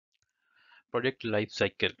Project life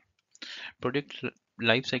cycle. Project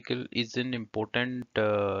life cycle is an important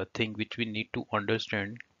thing which we need to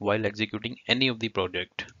understand while executing any of the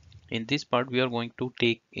project. In this part, we are going to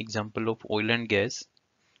take example of oil and gas,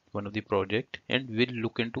 one of the project, and we'll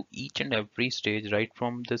look into each and every stage right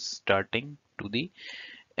from the starting to the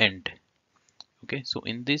end. Okay, so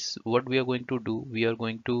in this, what we are going to do, we are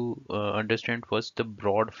going to understand first the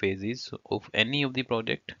broad phases of any of the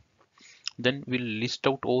project. Then we'll list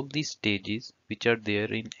out all the stages which are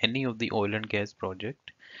there in any of the oil and gas project.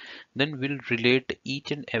 Then we'll relate each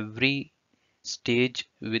and every stage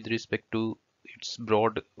with respect to its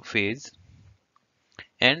broad phase.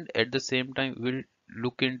 And at the same time, we'll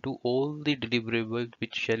look into all the deliverables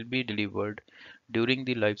which shall be delivered during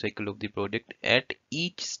the life cycle of the project at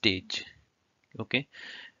each stage. Okay,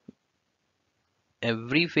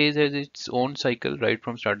 every phase has its own cycle right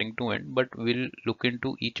from starting to end, but we'll look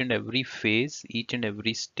into each and every phase, each and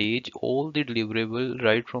every stage, all the deliverable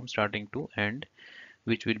right from starting to end,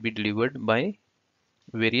 which will be delivered by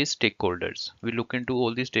various stakeholders. We'll look into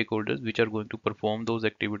all the stakeholders which are going to perform those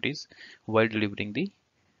activities while delivering the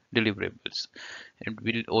deliverables, and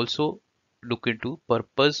we'll also look into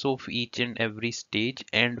purpose of each and every stage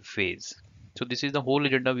and phase. So this is the whole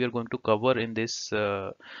agenda we are going to cover in this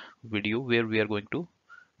video, where we are going to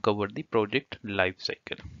cover the project life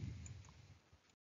cycle.